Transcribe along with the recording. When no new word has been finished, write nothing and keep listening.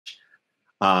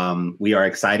We are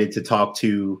excited to talk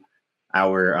to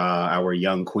our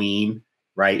young queen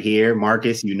right here.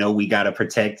 Marcus, you know we got to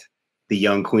protect the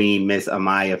young queen, Miss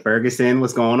Amiyah Ferguson.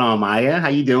 What's going on, Maya? How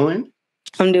you doing?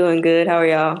 I'm doing good. How are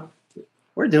y'all?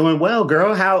 We're doing well,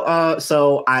 girl. How?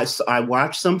 So I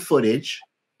watched some footage.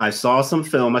 I saw some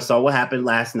film. I saw what happened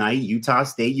last night. Utah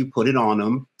State, you put it on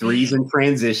them. Threes in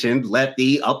transition,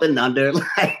 lefty, up and under,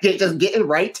 like just getting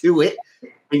right to it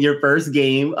in your first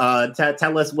game.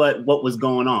 Tell us what was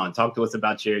going on. Talk to us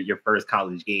about your first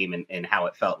college game and how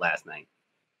it felt last night.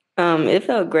 It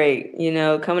felt great. You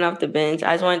know, coming off the bench,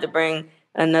 I just wanted to bring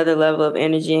another level of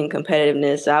energy and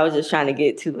competitiveness. So I was just trying to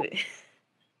get to it.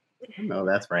 No,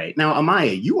 that's right. Now,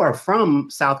 Amiyah, you are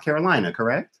from South Carolina,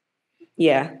 correct?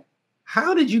 Yeah.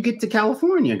 How did you get to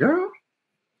California, girl?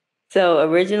 So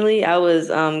originally I was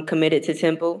committed to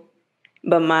Temple,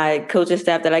 but my coaching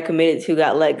staff that I committed to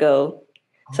got let go.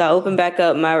 So I opened back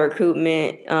up my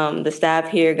recruitment. The staff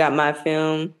here got my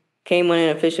film, came on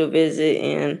an official visit,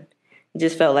 and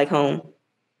just felt like home.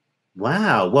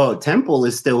 Wow. Well, Temple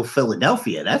is still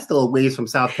Philadelphia. That's still a ways from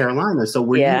South Carolina. So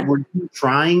were you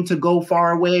trying to go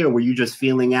far away, or were you just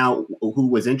feeling out who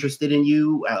was interested in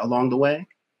you along the way?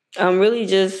 I'm really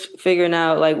just figuring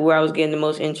out like where I was getting the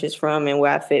most interest from and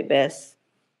where I fit best.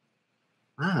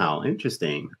 Wow,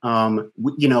 interesting.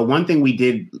 You know, one thing we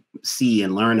did see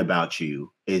and learn about you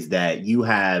is that you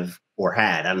have or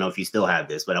had, I don't know if you still have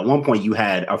this, but at one point you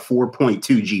had a 4.2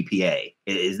 GPA.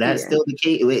 Is that still the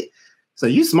case? So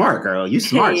you smart, girl. You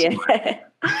smart.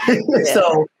 Smart.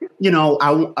 So, you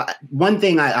know, one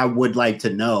thing I would like to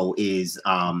know is,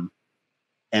 and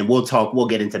we'll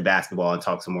get into basketball and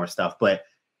talk some more stuff, but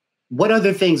what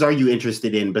other things are you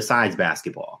interested in besides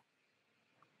basketball?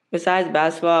 Besides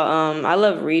basketball, I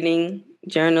love reading,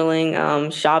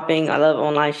 journaling, shopping. I love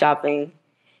online shopping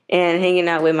and hanging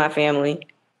out with my family.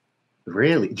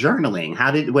 Really? Journaling?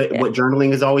 What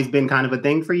journaling has always been kind of a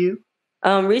thing for you?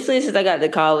 Recently, since I got to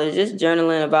college, just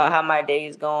journaling about how my day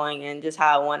is going and just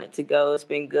how I want it to go. It's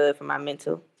been good for my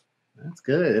mental. That's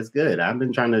good. That's good. I've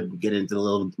been trying to get into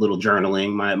a little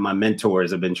journaling. My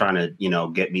mentors have been trying to,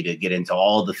 get me to get into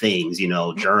all the things,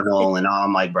 journal and all.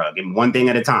 I'm like, bro, give me one thing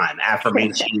at a time.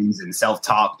 Affirmations and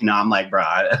self-talk. I'm like, bro,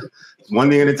 one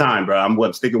thing at a time, bro.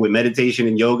 I'm sticking with meditation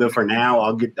and yoga for now.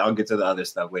 I'll get to the other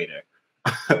stuff later.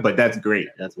 But that's great.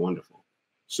 That's wonderful.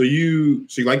 So you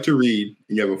like to read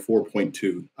and you have a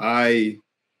 4.2.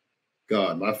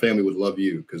 God, my family would love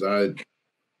you because I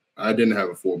didn't have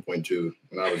a 4.2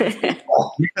 when I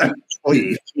was.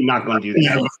 Please, you're not going to do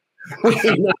that.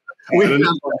 We're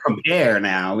not going to compare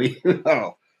now. Did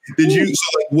you?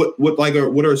 So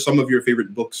what are some of your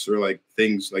favorite books or like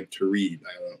things like to read?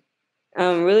 I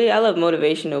don't know. Really, I love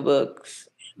motivational books.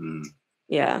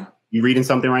 Yeah. You reading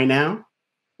something right now?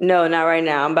 No, not right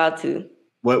now. I'm about to.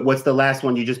 What's the last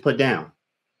one you just put down?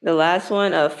 The last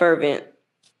one, Fervent.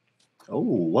 Oh,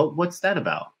 what's that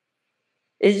about?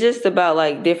 It's just about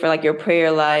like different, like your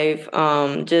prayer life,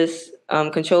 just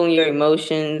controlling your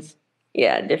emotions.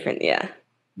 Yeah, different. Yeah.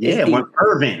 Yeah, one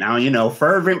fervent. Now,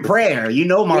 fervent prayer.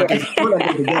 Marcus.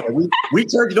 Yeah. We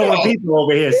church going people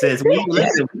over here, sis. We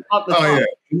listen. Yeah.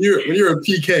 When you're a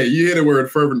PK, you hear the word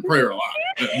fervent prayer a lot.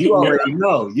 You already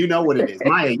know. You know what it is.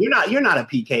 Maya, you're not a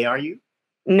PK, are you?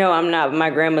 No, I'm not. My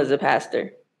grandma's a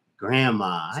pastor.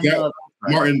 Grandma. I know.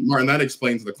 Martin, that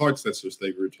explains the Clark sisters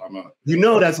thing we were talking about.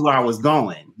 That's where I was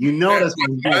going. That's where I was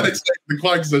going. That explains the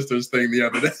Clark sisters thing the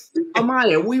other day.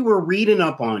 Amiyah, we were reading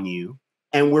up on you,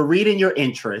 and we're reading your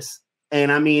interests.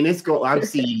 And I mean, I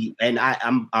see, and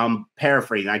I'm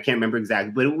paraphrasing. I can't remember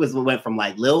exactly, but it went from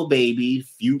like Lil Baby,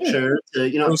 Future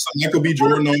to Michael B.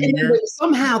 Jordan on there.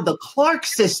 Somehow the Clark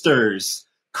sisters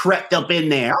crept up in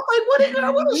there. I'm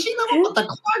like, what does she know about the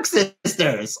Clark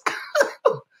sisters?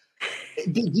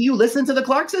 Do you listen to the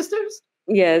Clark sisters?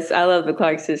 Yes, I love the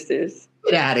Clark sisters.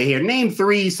 Get out of here. Name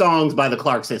 3 songs by the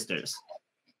Clark sisters.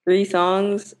 3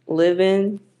 songs: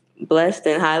 Living, Blessed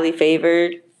and Highly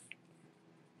Favored,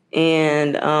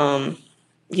 and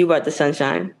You Brought the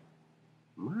Sunshine.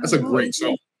 That's a great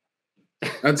song.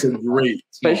 That's a great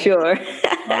song. For sure.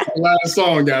 The last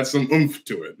song got some oomph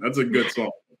to it. That's a good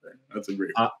song. That's a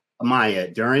great song.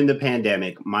 Amiyah, during the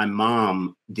pandemic, my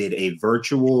mom did a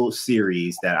virtual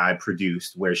series that I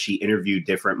produced where she interviewed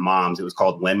different moms. It was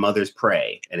called When Mothers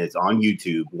Pray, and it's on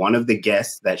YouTube. One of the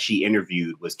guests that she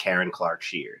interviewed was Karen Clark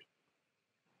Sheard.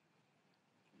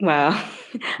 Wow.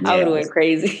 I would have went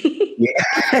crazy.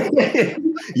 Yeah.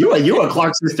 You a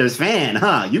Clark Sisters fan,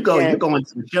 huh? You're going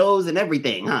to shows and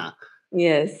everything, huh?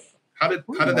 Yes. How did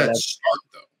that start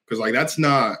though? Because like that's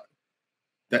not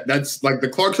that's like the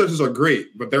Clark sisters are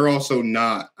great, but they're also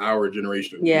not our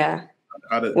generation. Yeah.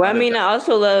 Well, I mean, I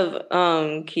also love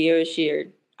Kiera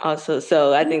Sheard also,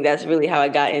 so I think that's really how I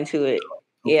got into it.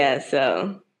 Okay. Yeah,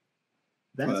 so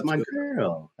that's my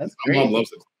girl. That's My great. mom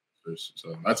loves it.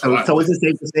 So that's so is it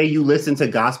safe to say you listen to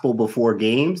gospel before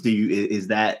games? Is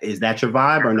that your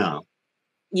vibe or no?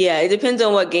 Yeah, it depends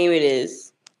on what game it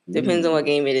is. Depends on what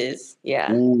game it is.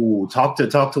 Yeah. Ooh, talk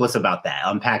to us about that.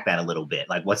 Unpack that a little bit.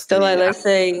 Like, what's so like let's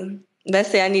say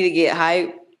I need to get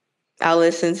hype. I'll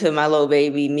listen to my Lil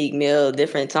Baby, Meek Mill,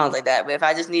 different songs like that. But if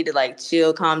I just need to like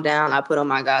chill, calm down, I put on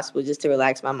my gospel just to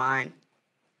relax my mind.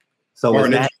 So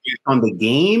is that based on the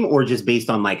game or just based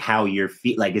on like how you're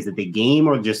feel? Like, is it the game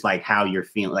or just like how you're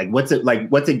feeling? Like, what's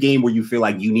a game where you feel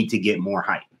like you need to get more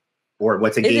hype, or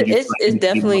what's a game? It's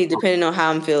definitely depending on how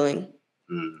I'm feeling.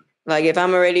 Like if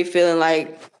I'm already feeling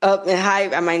like up and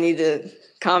hype, I might need to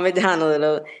calm it down a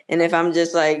little. And if I'm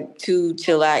just like too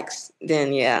chillax,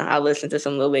 then yeah, I'll listen to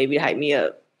some Lil Baby to hype me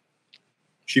up.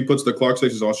 She puts the Clark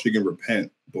stations on. She can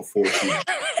repent before she on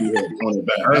it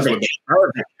back.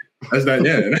 That's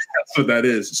what that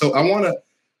is. So I want to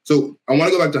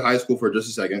go back to high school for just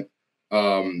a second.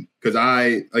 Because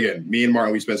me and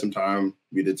Martin, we spent some time,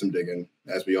 we did some digging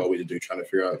as we always do, trying to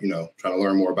figure out, trying to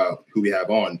learn more about who we have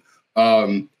on.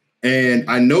 And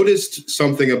I noticed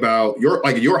something about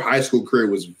your high school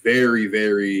career was very,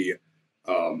 very,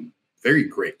 very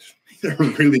great. A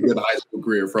really good high school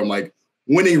career, from like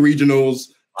winning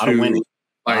regionals to winning.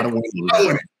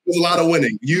 There's a lot of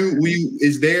winning.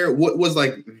 What was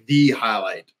like the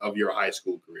highlight of your high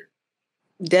school career?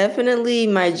 Definitely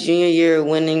my junior year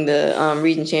winning the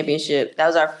region championship. That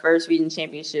was our first region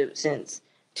championship since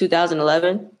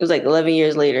 2011. It was like 11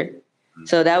 years later.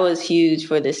 So that was huge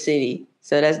for the city.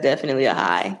 So that's definitely a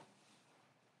high.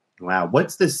 Wow.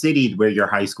 What's the city where your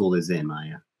high school is in,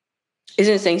 Maya? It's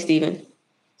in St. Stephen.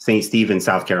 St. Stephen,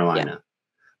 South Carolina. Yeah.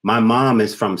 My mom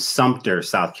is from Sumter,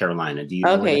 South Carolina. Do you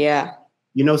know that? Yeah.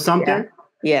 You know Sumter?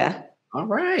 Yeah. All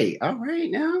right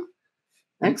now.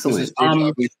 Excellent.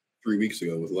 3 weeks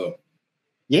ago with Lowe.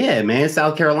 Yeah, man.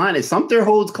 South Carolina. Sumter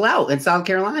holds clout in South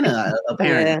Carolina,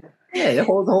 apparently. Yeah, it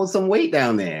holds some weight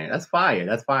down there. That's fire.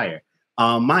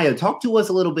 Maya, talk to us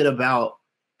a little bit about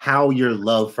how your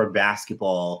love for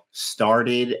basketball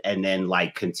started and then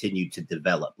like continued to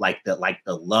develop. Like the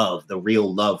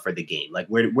real love for the game. Like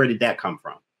where did that come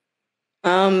from?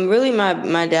 Really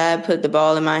my dad put the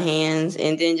ball in my hands,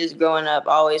 and then just growing up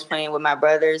always playing with my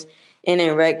brothers. And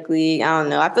in rec league, I don't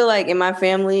know. I feel like in my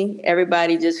family,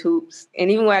 everybody just hoops.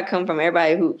 And even where I come from,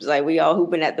 everybody hoops. Like, we all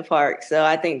hooping at the park. So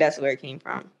I think that's where it came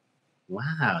from.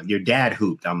 Wow. Your dad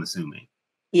hooped, I'm assuming.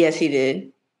 Yes, he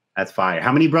did. That's fire.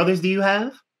 How many brothers do you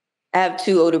have? I have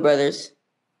 2 older brothers.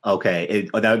 Okay.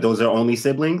 Those are only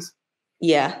siblings?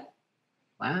 Yeah.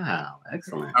 Wow.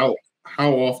 Excellent.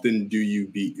 How often do you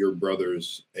beat your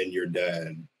brothers and your dad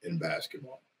in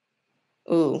basketball?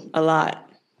 Ooh, a lot.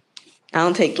 I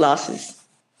don't take losses.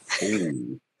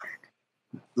 Ooh.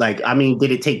 Like, I mean, did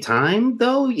it take time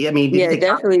though? I mean, it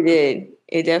definitely did.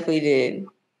 It definitely did.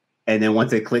 And then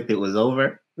once it clicked, it was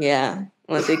over? Yeah.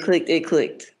 Once it clicked, it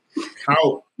clicked.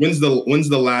 When's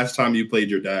the last time you played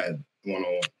your dad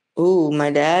one-on-one? Ooh,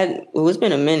 my dad. It's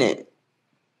been a minute.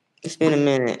 It's been a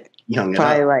minute.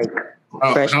 Probably like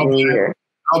freshman year.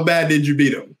 How bad did you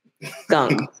beat him?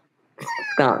 Skunk.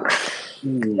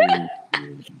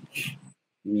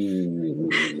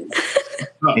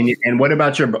 And what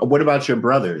about your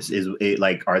brothers? Is it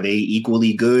like, are they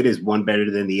equally good? Is one better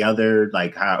than the other?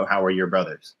 Like how are your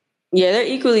brothers? Yeah, they're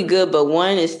equally good, but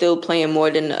one is still playing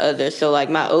more than the other. So like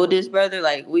my oldest brother,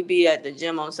 like we be at the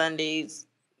gym on Sundays,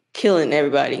 killing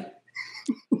everybody.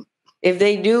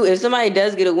 If somebody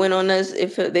does get a win on us,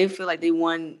 if they feel like they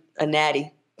won a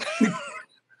natty.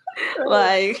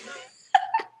 Like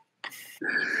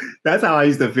that's how I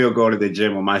used to feel going to the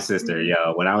gym with my sister. Yo,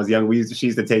 when I was young, she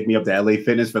used to take me up to LA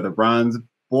Fitness for the runs.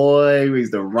 Boy, we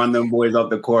used to run them boys off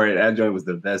the court. That joint was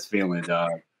the best feeling,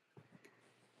 dog.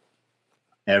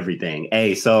 Everything.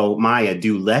 Hey, so Maya,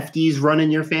 do lefties run in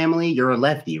your family? You're a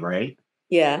lefty, right?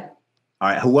 Yeah. All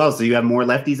right. Who else? Do you have more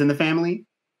lefties in the family?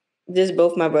 Just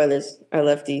both my brothers are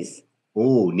lefties.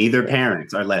 Oh, neither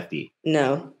parents are lefty.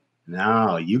 No,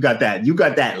 you got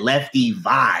that lefty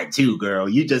vibe too, girl.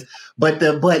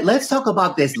 But let's talk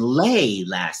about this lay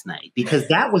last night, because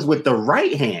that was with the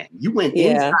right hand. You went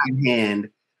inside hand.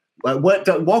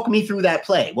 Walk me through that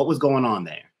play. What was going on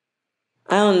there?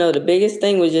 I don't know. The biggest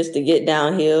thing was just to get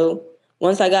downhill.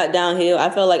 Once I got downhill, I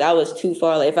felt like I was too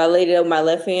far. Like if I laid it on my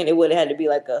left hand, it would have had to be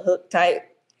like a hook type.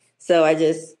 So I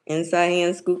just inside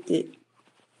hand scooped it.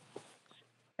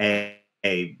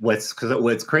 Hey, what's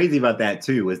crazy about that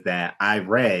too is that I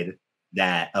read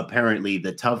that apparently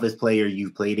the toughest player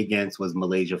you've played against was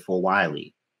Malaysia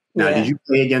Fulwiley. Now, did you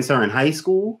play against her in high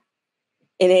school?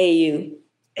 In AAU.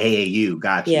 AAU,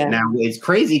 gotcha. Yeah. Now, it's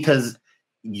crazy because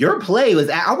your play was,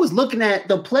 I was looking at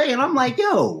the play and I'm like,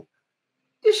 yo,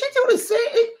 did she do the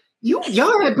same?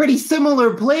 Y'all had pretty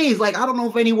similar plays. Like, I don't know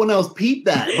if anyone else peeped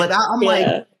that, but I'm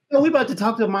like, we about to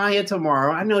talk to Maya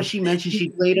tomorrow. I know she mentioned she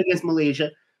played against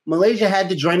Malaysia. Malaysia had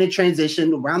the jointed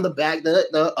transition around the back,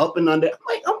 the up and under.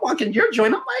 I'm watching your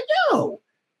joint. I'm like, yo,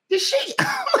 did she?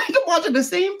 I'm watching the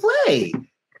same play.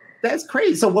 That's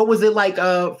crazy. So what was it like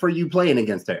for you playing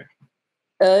against her?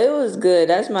 It was good.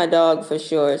 That's my dog for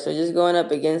sure. So just going up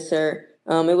against her,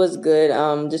 it was good.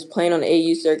 Just playing on the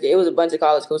AU circuit. It was a bunch of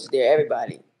college coaches there,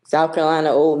 everybody. South Carolina,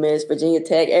 Ole Miss, Virginia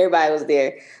Tech, everybody was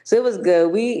there. So it was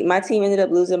good. My team ended up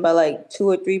losing by like 2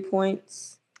 or 3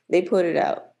 points. They put it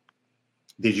out.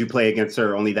 Did you play against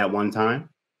her only that one time?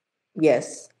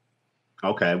 Yes.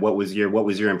 Okay. What was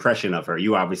your impression of her?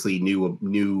 You obviously knew of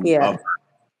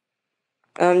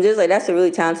her. Just like that's a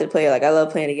really talented player. Like I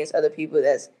love playing against other people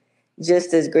that's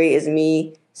just as great as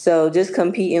me. So just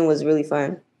competing was really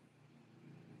fun.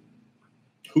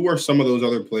 Who are some of those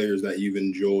other players that you've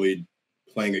enjoyed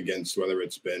playing against, whether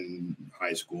it's been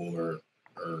high school or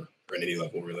at any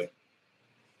level, really?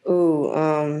 Ooh,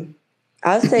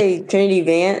 I'll say Trinity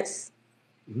Vance.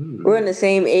 We're in the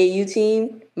same AU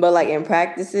team, but like in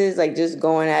practices, like just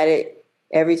going at it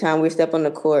every time we step on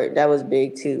the court, that was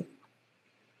big too.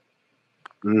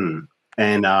 And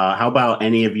how about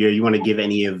you want to give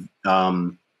any of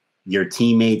your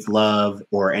teammates love,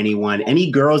 or any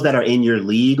girls that are in your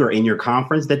league or in your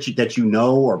conference that you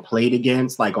know or played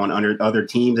against, like on other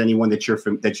teams, anyone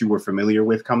that you were familiar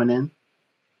with coming into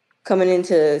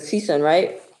CSUN,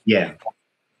 right? Yeah.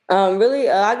 Really,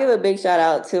 I'll give a big shout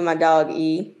out to my dog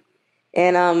E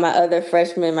and my other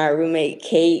freshman, my roommate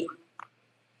Kate.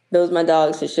 Those my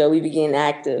dogs for sure. We be getting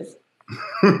active.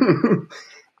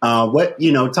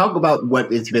 Talk about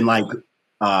what it's been like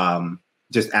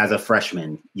just as a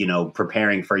freshman,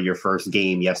 preparing for your first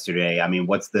game yesterday. I mean,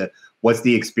 what's the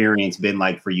experience been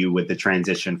like for you with the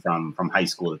transition from high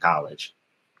school to college?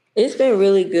 It's been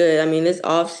really good. I mean, this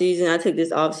off season, I took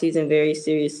this off season very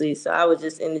seriously. So I was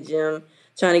just in the gym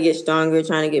trying to get stronger,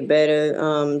 trying to get better,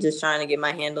 just trying to get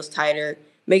my handles tighter,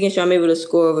 making sure I'm able to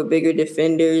score over bigger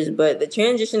defenders. But the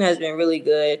transition has been really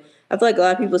good. I feel like a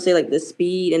lot of people say like the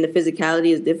speed and the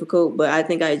physicality is difficult, but I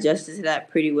think I adjusted to that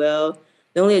pretty well.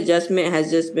 The only adjustment has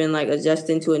just been like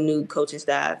adjusting to a new coaching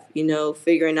staff,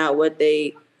 figuring out what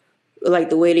they like,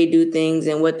 the way they do things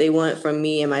and what they want from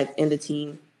me and the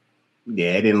team.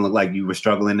 Yeah, it didn't look like you were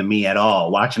struggling to me at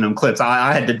all. Watching them clips,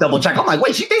 I had to double check. I'm like,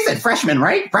 wait, they said freshman,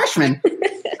 right? Freshman.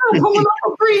 Pulling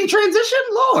off a free transition?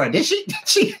 Lord,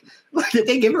 did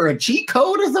they give her a cheat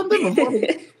code or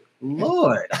something?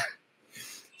 Lord.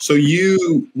 So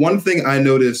one thing I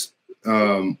noticed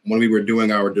when we were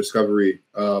doing our discovery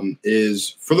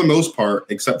is, for the most part,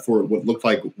 except for what looked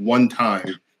like one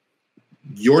time,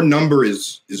 your number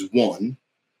is 1.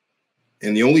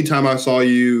 And the only time I saw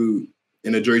you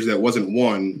in a jersey that wasn't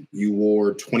 1, you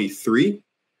wore 23.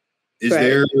 Is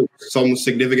there some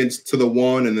significance to the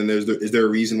 1? And then is there a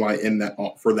reason why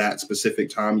for that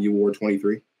specific time you wore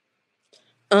 23?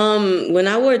 When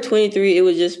I wore 23, it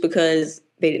was just because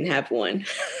they didn't have 1.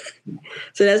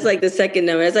 So that's like the second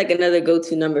number. That's like another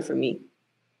go-to number for me.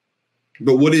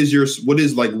 But why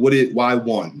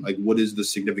 1? Like, what is the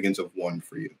significance of 1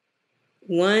 for you?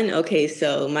 1, okay,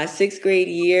 so my 6th grade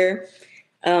year,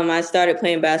 I started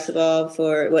playing basketball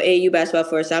AU basketball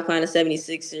for South Carolina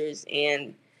 76ers.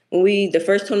 And when the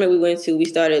first tournament we went to, we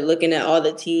started looking at all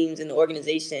the teams in the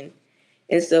organization.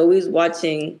 And so we was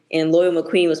watching, and Loyal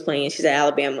McQueen was playing. She's at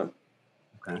Alabama.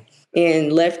 Okay.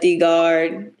 And lefty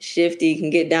guard, shifty, can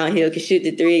get downhill, can shoot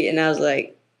the 3. And I was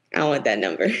like, I want that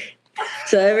number.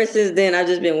 So ever since then, I've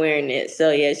just been wearing it.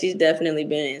 So, yeah, she's definitely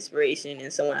been an inspiration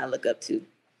and someone I look up to.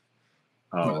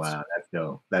 Oh, wow. That's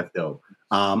dope. That's dope.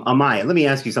 Amiyah, let me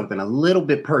ask you something a little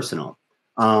bit personal.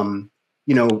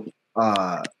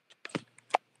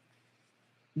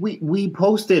 We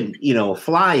posted, a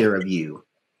flyer of you,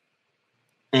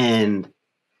 and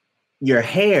your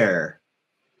hair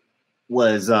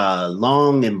was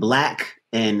long and black,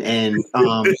 and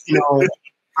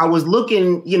I was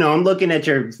looking, I'm looking at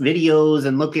your videos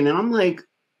and I'm like,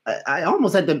 I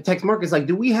almost had to text Marcus, like,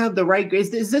 do we have the right,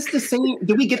 is this the same?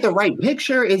 Do we get the right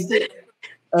picture? Is it?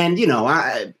 And,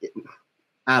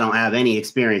 I don't have any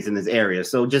experience in this area,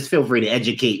 so just feel free to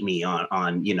educate me on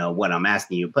what I'm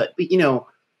asking you. But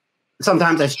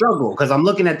sometimes I struggle because I'm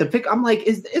looking at the pic. I'm like,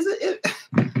 is that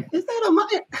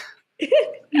Amiyah?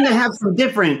 seem to have some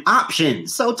different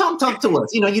options. So talk to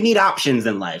us. You know, you need options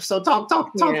in life. So talk to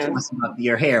us about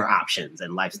your hair options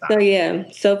and lifestyle.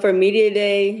 So for media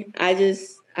day, I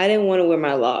didn't want to wear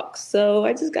my locks, so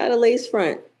I just got a lace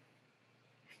front.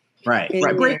 Right.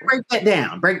 Break that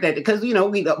down. Break that, because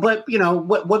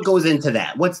what goes into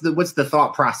that? What's the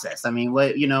thought process? I mean,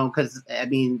 because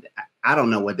I don't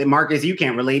know what Marcus, you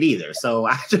can't relate either. So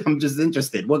I'm just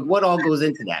interested. What all goes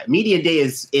into that? Media day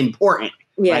is important.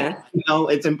 Yeah.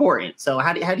 It's important. So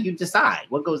how do you decide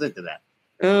what goes into that?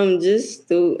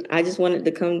 I just wanted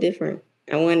to come different.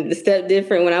 I wanted to step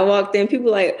different. When I walked in, people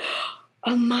were like,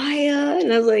 Amiyah,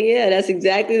 and I was like, yeah, that's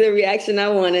exactly the reaction I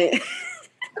wanted.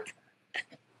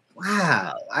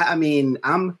 Wow.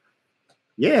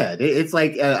 It's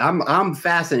like I'm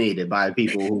fascinated by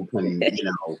people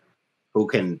who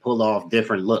can pull off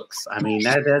different looks. I mean,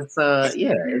 that's it's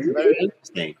very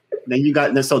interesting. Then you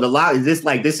got so the lot. Is this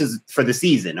is for the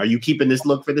season? Are you keeping this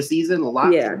look for the season? A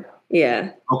lot.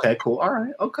 Yeah. Okay. Cool. All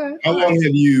right. Okay. How long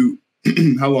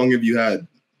have you had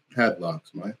locks,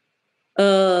 Mike?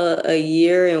 A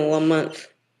year and 1 month.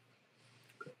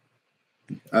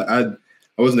 I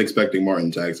wasn't expecting Martin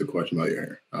to ask a question about your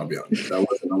hair. I'll be honest. That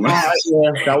wasn't.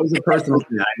 That was a personal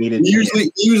thing I needed.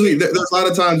 Usually, there's a lot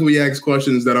of times we ask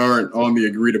questions that aren't on the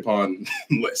agreed upon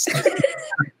list,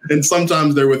 and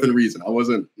sometimes they're within reason. I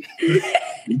wasn't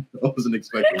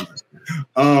expecting this.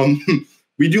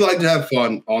 We do like to have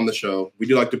fun on the show. We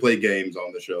do like to play games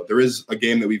on the show. There is a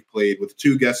game that we've played with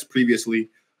 2 guests previously.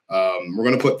 We're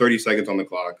going to put 30 seconds on the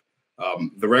clock.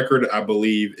 The record, I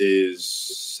believe, is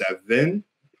 7.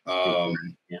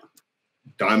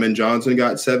 Diamond Johnson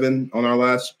got 7 on our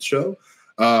last show.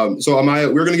 So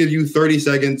Amiyah, we're going to give you 30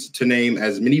 seconds to name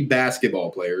as many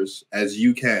basketball players as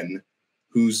you can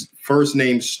whose first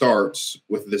name starts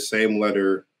with the same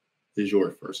letter as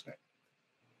your first name.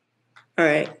 All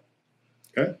right.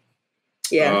 Okay.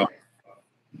 Yeah.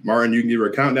 Martin, you can give her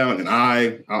a countdown, and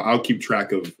I'll keep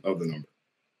track of the number.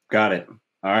 Got it.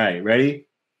 All right. Ready?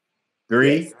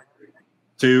 3,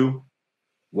 2,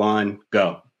 1,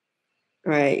 go.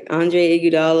 All right. Andre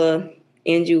Iguodala,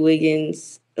 Andrew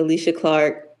Wiggins, Alicia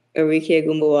Clark, Arike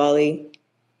Gumbawali.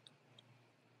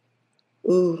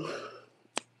 Ooh.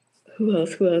 Who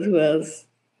else?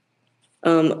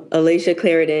 Alicia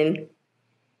Clarendon.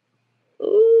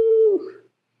 Ooh.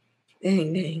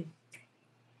 Dang.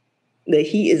 The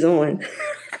heat is on.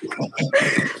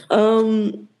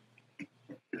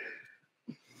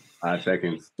 5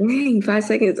 seconds. Dang, 5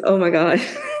 seconds. Oh my gosh.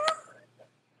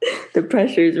 The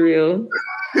pressure is real.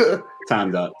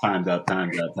 Time's up. We got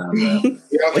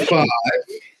 5.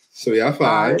 So yeah,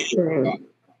 5.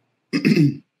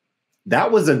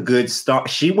 That was a good start.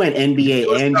 She went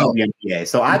NBA and WNBA.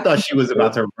 So I thought she was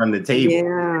about to run the table.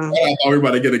 Yeah. I thought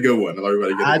everybody get a good one.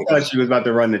 I thought she was about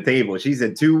to run the table. She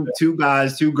said two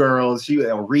guys, 2 girls. She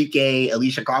Enrique,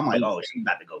 Alicia Clark. I'm like, oh, she's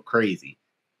about to go crazy.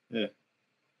 Yeah.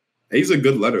 He's a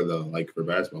good letter though, like for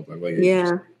basketball.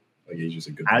 He's just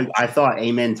a good. I thought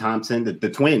Amen Thompson, the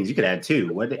twins. You could add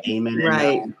 2. What did Amen?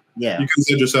 Right. Yeah. You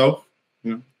consider yourself.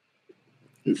 Yeah.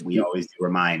 We always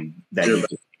remind that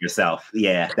yourself.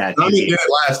 Yeah. That's. I mean,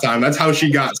 last time. That's how she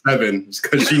got 7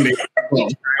 because she made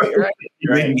it.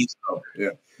 Right. Yeah.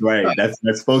 Right. That's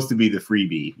supposed to be the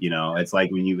freebie. It's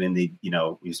like when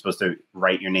you're supposed to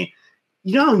write your name.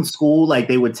 In school, like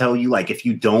they would tell you, like if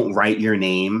you don't write your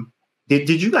name.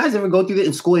 Did you guys ever go through that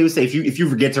in school? They would say if you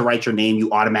forget to write your name,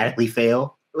 you automatically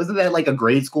fail. Wasn't that like a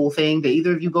grade school thing? Did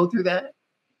either of you go through that?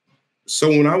 So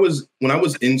when I was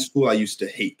in school, I used to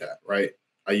hate that. Right,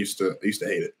 I used to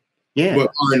hate it. Yeah.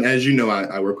 But as you know,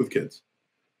 I work with kids,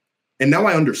 and now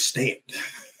I understand.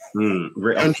 Now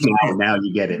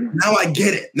you get it. Now I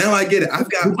get it. I've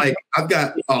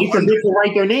got. You forget to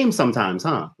write their name sometimes,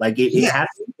 huh? Like it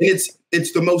happens.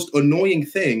 It's the most annoying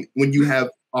thing when you have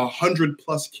 100+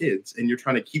 kids and you're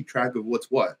trying to keep track of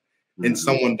what's what, and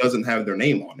someone doesn't have their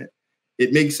name on it.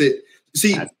 It makes it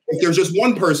if there's just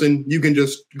one person, you can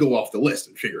just go off the list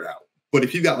and figure it out. But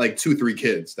if you got like 2-3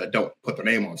 kids that don't put their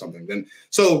name on something, then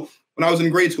so when I was in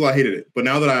grade school, I hated it. But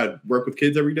now that I work with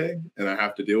kids every day and I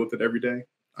have to deal with it every day,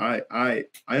 I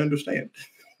understand.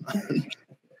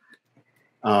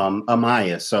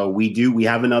 Amiyah, so we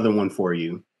have another one for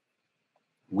you.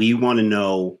 We want to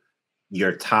know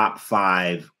your top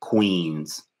 5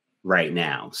 queens right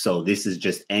now. So this is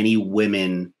just any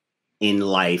women in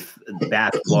life,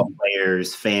 basketball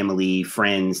players, family,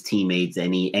 friends, teammates,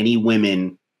 any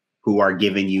women who are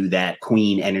giving you that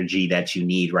queen energy that you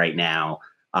need right now,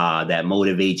 that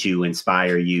motivate you,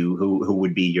 inspire you. Who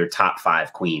would be your top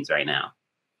 5 queens right now?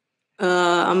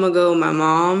 I'm gonna go with my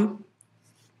mom,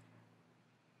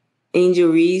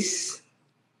 Angel Reese,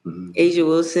 Asia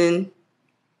Wilson,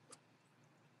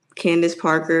 Candace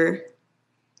Parker,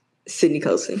 Sydney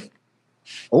Colson.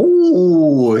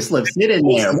 Oh, it slips it in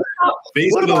there.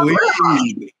 Face of the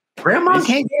league. Grandma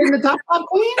can't get in the top five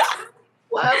queen?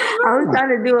 I was trying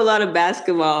to do a lot of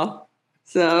basketball.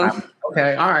 So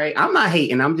okay, all right. I'm not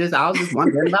hating. I was just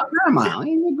wondering about grandma.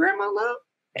 Ain't grandma love?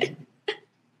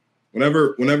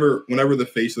 Whenever the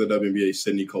face of the WNBA,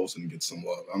 Sydney Colson, gets some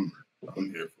love, I'm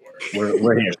here for it.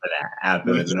 We're here for that.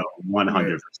 Absolutely,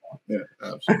 100%. Yeah,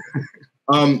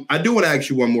 absolutely. I do want to ask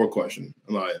you one more question,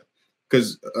 Amiyah,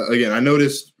 because again, I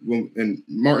noticed and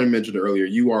Martin mentioned earlier,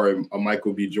 you are a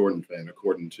Michael B. Jordan fan,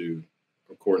 according to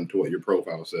what your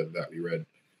profile said that we read.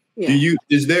 Yeah.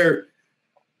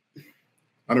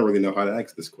 I don't really know how to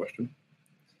ask this question.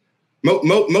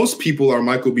 Most people are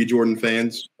Michael B. Jordan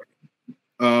fans.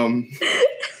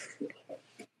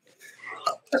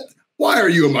 Why are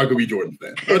you a Michael B. Jordan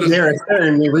fan? Is there a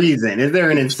certain reason? Is there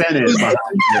an incentive behind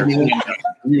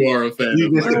you are a fan?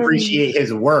 You just appreciate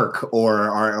his work,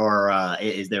 or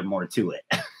is there more to it?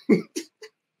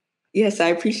 Yes, I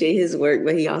appreciate his work,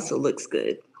 but he also looks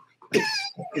good.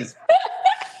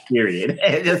 Period.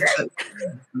 Just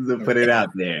to put it out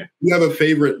there. Do you have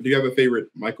a favorite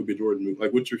Michael B. Jordan movie?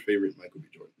 Like, what's your favorite Michael B.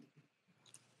 Jordan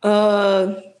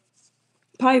movie?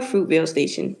 Probably Fruitvale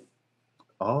Station.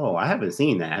 Oh, I haven't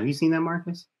seen that. Have you seen that,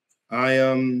 Marcus? I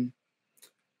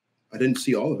didn't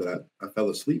see all of it. I fell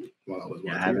asleep while I was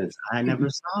watching. I never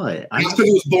saw it. Not because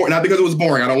it was boring. Not because it was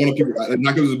boring. I don't want people.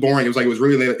 Not because it was boring. It was like it was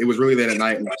really late. It was really late at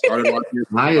night when I started watching it.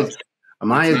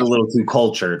 Amaya's a little too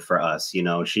cultured for us,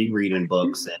 She reading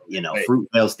books and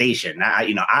Fruitvale Station.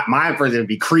 My first would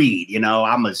be Creed.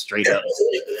 I'm a straight up.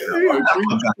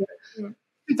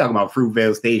 You talking about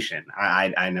Fruitvale Station?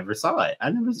 I never saw it.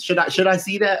 Should I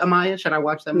see that, Amiyah? Should I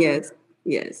watch that movie?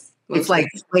 Yes. It's like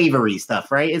slavery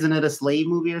stuff, right? Isn't it a slave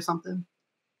movie or something?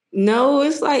 No,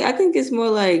 it's like I think it's more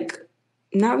like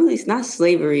not really. It's not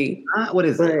slavery. What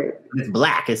is it? It's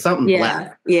black. It's something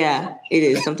black. Yeah, it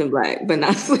is something black, but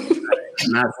not slavery.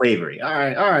 Not slavery. All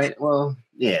right. Well,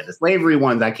 yeah, the slavery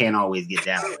ones I can't always get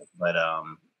down with, but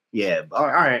yeah. All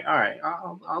right.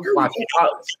 I'll watch it.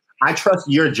 I trust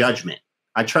your judgment.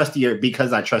 I trust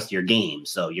because I trust your game.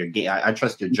 So I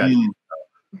trust your judgment.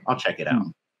 So I'll check it out.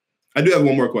 I do have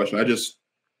one more question. I just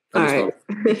right.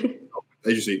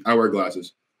 As you see, I wear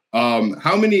glasses.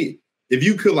 How many? If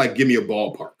you could give me a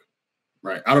ballpark,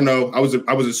 right? I don't know. I was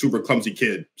a super clumsy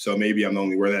kid, so maybe I'm the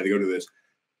only one that had to go to this.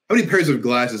 How many pairs of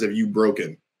glasses have you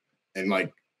broken? And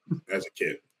as a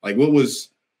kid, what was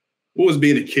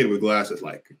being a kid with glasses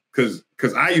like? Because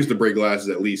I used to break glasses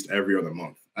at least every other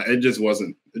month. It just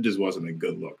wasn't a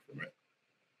good look for me.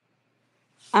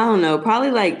 I don't know.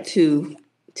 Probably two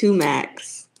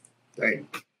max. Dang.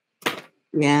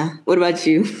 Yeah. What about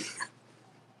you?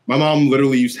 My mom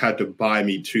literally had to buy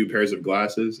me 2 pairs of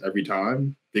glasses every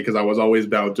time because I was always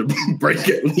bound to break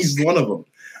at least one of them.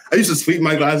 I used to sleep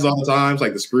my glasses all the time. It's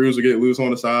the screws would get loose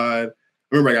on the side. I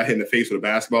remember I got hit in the face with a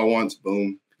basketball once.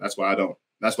 Boom. That's why I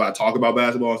talk about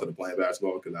basketball instead of playing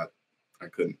basketball, because I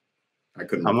couldn't.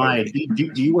 Amiyah,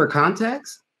 do you wear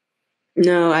contacts?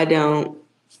 No, I don't.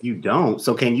 You don't?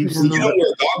 So can you see? You don't wear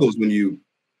goggles when you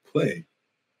play.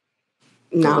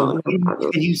 No.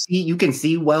 Can you see? You can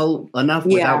see well enough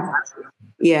without glasses?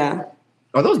 Yeah.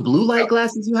 Are those blue light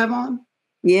glasses you have on?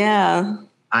 Yeah.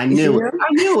 I knew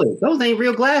it. Those ain't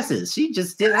real glasses. She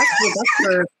just did.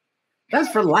 That's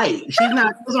for light. She's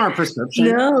not. Those aren't prescription.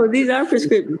 No, these are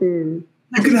prescription.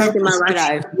 You can have my right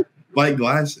eye. Light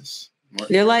glasses.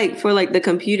 They're for the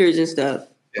computers and stuff.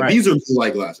 Yeah, right. These are blue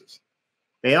light glasses.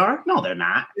 They are? No, they're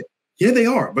not. Yeah, they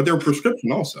are. But they're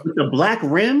prescription also. With the black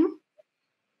rim?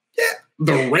 Yeah.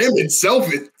 The rim itself.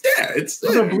 It's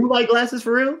the blue light glasses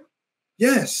for real?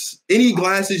 Yes. Any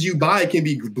glasses you buy can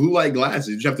be blue light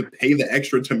glasses. You have to pay the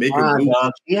extra to make it blue.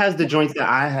 She has the joints that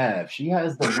I have. She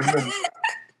has the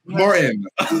real Martin.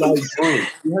 She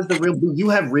has the real blue. You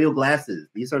have real glasses.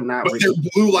 These are not real.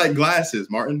 They're blue light glasses,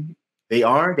 Martin. They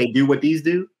are? They do what these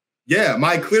do? Yeah,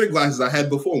 my clear glasses I had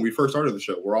before when we first started the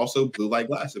show were also blue light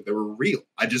glasses. They were real.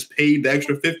 I just paid the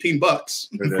extra $15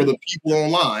 for the people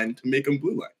online to make them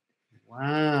blue light.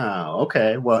 Wow.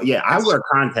 Okay. Well, yeah, I wear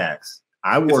contacts.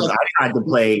 I tried to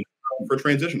play for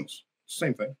transitionals.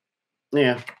 Same thing.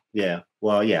 Yeah.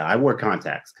 Well, yeah, I wore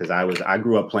contacts because I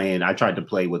grew up playing. I tried to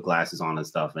play with glasses on and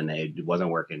stuff, and it wasn't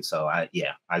working. So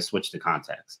I switched to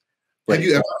contacts. But have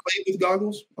you ever played with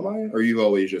goggles, Amiyah? Or you've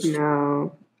always just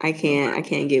No, I can't. I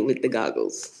can't get with the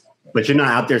goggles. But you're not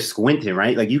out there squinting,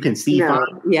 right? You can see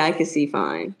fine. Yeah, I can see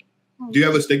fine. Do you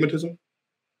have astigmatism?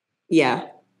 Yeah.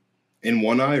 In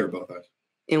one eye or both eyes?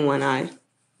 In one eye.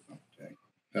 Okay.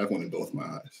 I have one in both my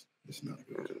eyes. It's not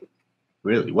good.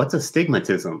 Really? What's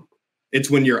astigmatism? It's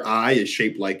when your eye is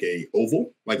shaped like a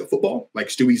oval, like a football, like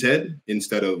Stewie's head,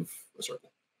 instead of a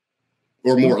circle.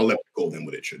 Or more elliptical than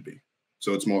what it should be.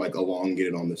 So it's more like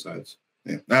elongated on the sides.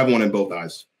 Yeah, I have one in both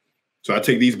eyes. So I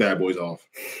take these bad boys off.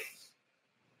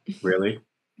 Really?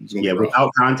 Yeah,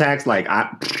 without contacts, like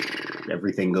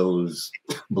everything goes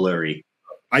blurry.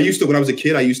 I used to, when I was a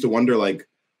kid, I used to wonder, like,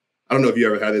 I don't know if you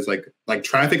ever had this, like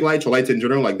traffic lights or lights in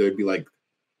general, like there'd be like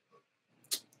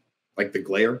the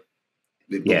glare.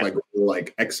 They'd look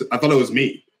like I thought it was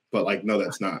me, but like, no,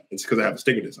 that's not. It's because I have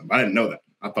astigmatism. I didn't know that.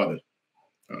 I thought it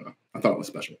was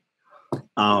special.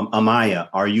 Amiyah,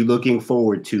 are you looking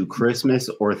forward to Christmas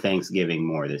or Thanksgiving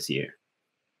more this year?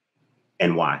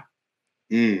 And why?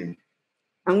 I'm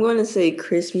going to say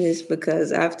Christmas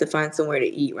because I have to find somewhere to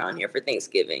eat around here for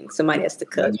Thanksgiving. Somebody has to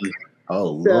cook.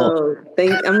 Oh, so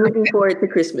I'm looking forward to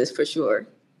Christmas for sure.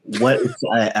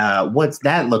 What's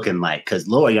that looking like? Because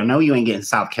Lord, I know you ain't getting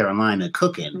South Carolina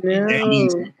cooking. No.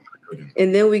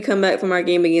 And then we come back from our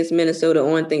game against Minnesota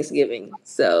on Thanksgiving.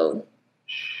 So,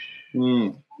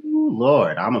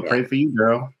 Lord, I'm gonna pray for you,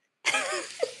 girl.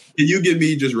 Can you give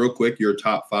me just real quick your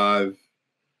top 5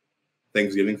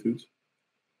 Thanksgiving foods?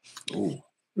 Ooh.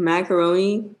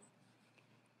 Macaroni,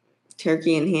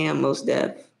 turkey and ham, most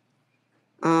def.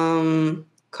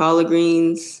 Collard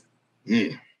greens,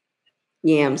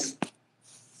 yams.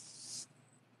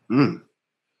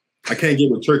 I can't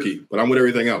get with turkey, but I'm with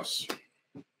everything else.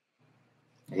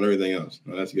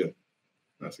 No, that's good.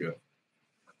 That's good.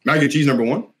 Mac and cheese number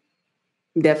 1?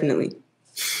 Definitely.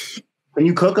 Can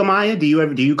you cook, Amiyah?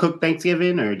 Do you cook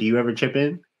Thanksgiving or do you ever chip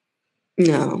in?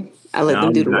 No, I let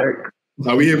them do the work.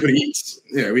 No, we here for the eats.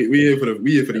 Yeah, we here for the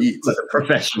eats. Let the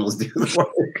professionals do the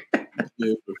work.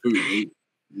 Yeah, for food.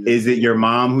 Is it your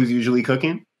mom who's usually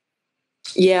cooking?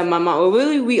 Yeah, my mom. Well,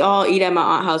 really, we all eat at my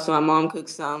aunt's house. So my mom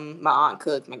cooks some, my aunt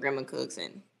cooks, my grandma cooks,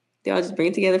 and they all just bring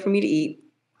it together for me to eat.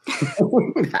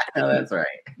 No, that's right.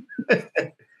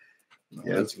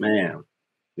 Yes, ma'am.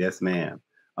 Yes, ma'am.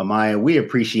 Amiyah, we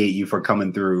appreciate you for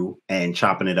coming through and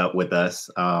chopping it up with us.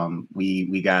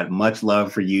 We got much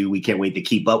love for you. We can't wait to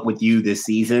keep up with you this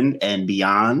season and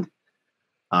beyond.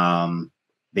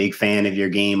 Big fan of your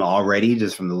game already,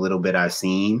 just from the little bit I've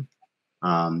seen.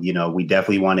 We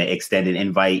definitely want to extend an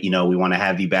invite. We want to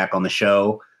have you back on the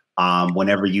show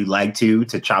whenever you'd like to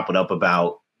chop it up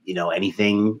about,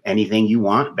 anything you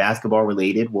want, basketball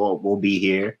related. We'll be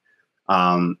here.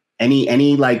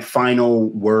 Any like final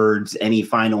words, any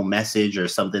final message or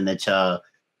something that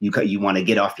you want to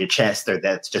get off your chest or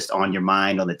that's just on your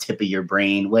mind, on the tip of your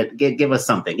brain? Give us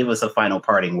something. Give us a final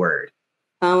parting word.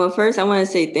 Well, first I want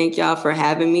to say thank y'all for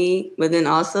having me, but then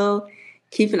also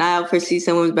keep an eye out for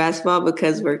CSUN Women's Basketball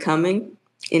because we're coming.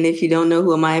 And if you don't know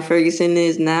who Amiyah Ferguson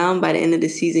is now, by the end of the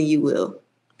season, you will.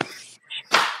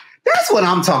 That's what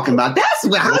I'm talking about. That's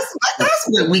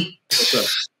what we.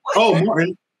 Oh,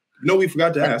 Martin. No, we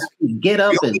forgot to ask. Get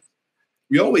up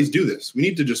we always do this. We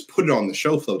need to just put it on the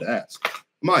show flow to ask.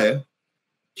 Amiyah,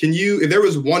 if there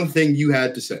was one thing you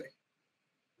had to say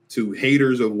to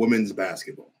haters of women's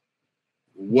basketball,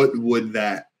 what would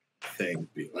that thing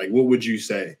be? Like, what would you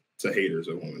say to haters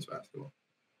of women's basketball?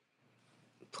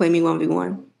 Play me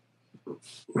 1v1.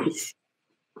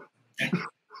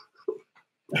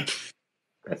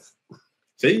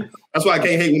 See? That's why I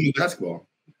can't hate women's basketball.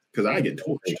 Because I get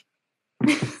torched.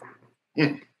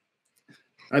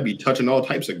 I'd be touching all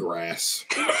types of grass.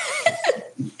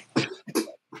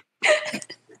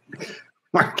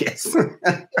 Marcus.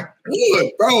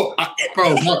 Look, bro.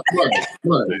 Mark,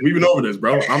 we've been over this,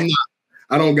 bro.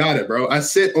 I don't got it, bro. I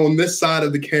sit on this side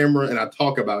of the camera and I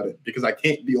talk about it because I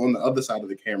can't be on the other side of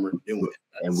the camera doing it.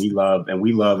 And we love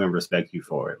and respect you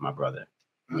for it, my brother.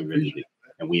 We really do.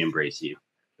 And we embrace you.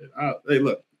 Hey,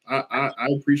 look, I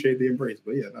appreciate the embrace,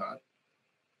 but yeah,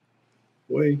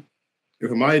 boy, if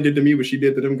Amiyah did to me what she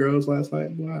did to them girls last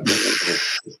night, boy,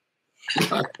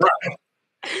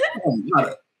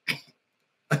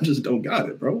 I just don't got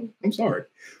it, bro. I'm sorry.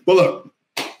 But look,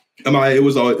 Amiyah, it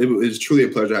was truly a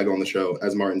pleasure to have you on the show.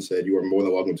 As Martin said, you are more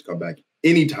than welcome to come back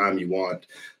anytime you want.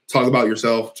 Talk about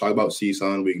yourself, talk about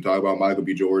CSUN. We can talk about Michael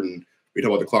B. Jordan. We can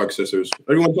talk about the Clark sisters.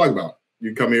 Whatever you want to talk about. You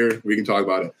can come here, we can talk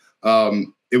about it.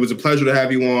 It was a pleasure to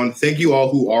have you on. Thank you all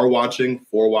who are watching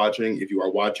for watching. If you are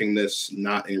watching this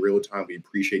not in real time, we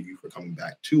appreciate you for coming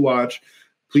back to watch.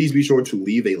 Please be sure to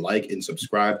leave a like and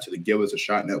subscribe to the Give Us a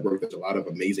Shot Network. There's a lot of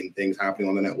amazing things happening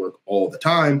on the network all the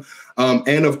time.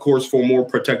 And of course, for more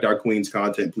Protect Our Queens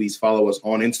content, please follow us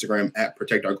on Instagram at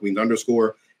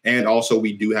 @ProtectOurQueens_. And also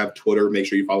we do have Twitter. Make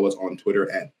sure you follow us on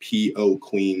Twitter at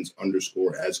 @POQueens_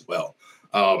 as well.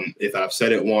 If I've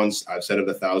said it once, I've said it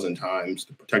 1,000 times.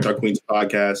 The Protect Our Queens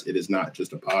podcast, it is not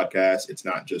just a podcast. It's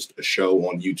not just a show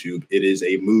on YouTube. It is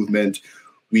a movement.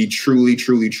 We truly,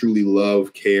 truly, truly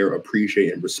love, care,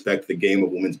 appreciate, and respect the game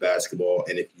of women's basketball.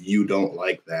 And if you don't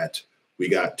like that, we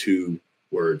got 2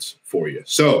 words for you.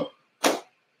 So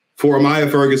for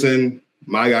Amiyah Ferguson,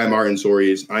 my guy Martin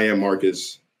Sories, I am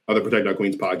Marcus of the Protect Our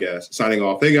Queens podcast, signing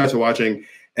off. Thank you guys for watching.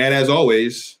 And as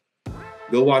always,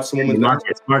 go watch some women's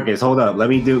Marcus, hold up. Let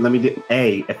me do.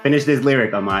 Hey, finish this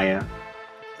lyric, Amiyah.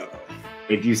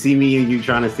 If you see me and you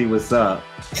trying to see what's up.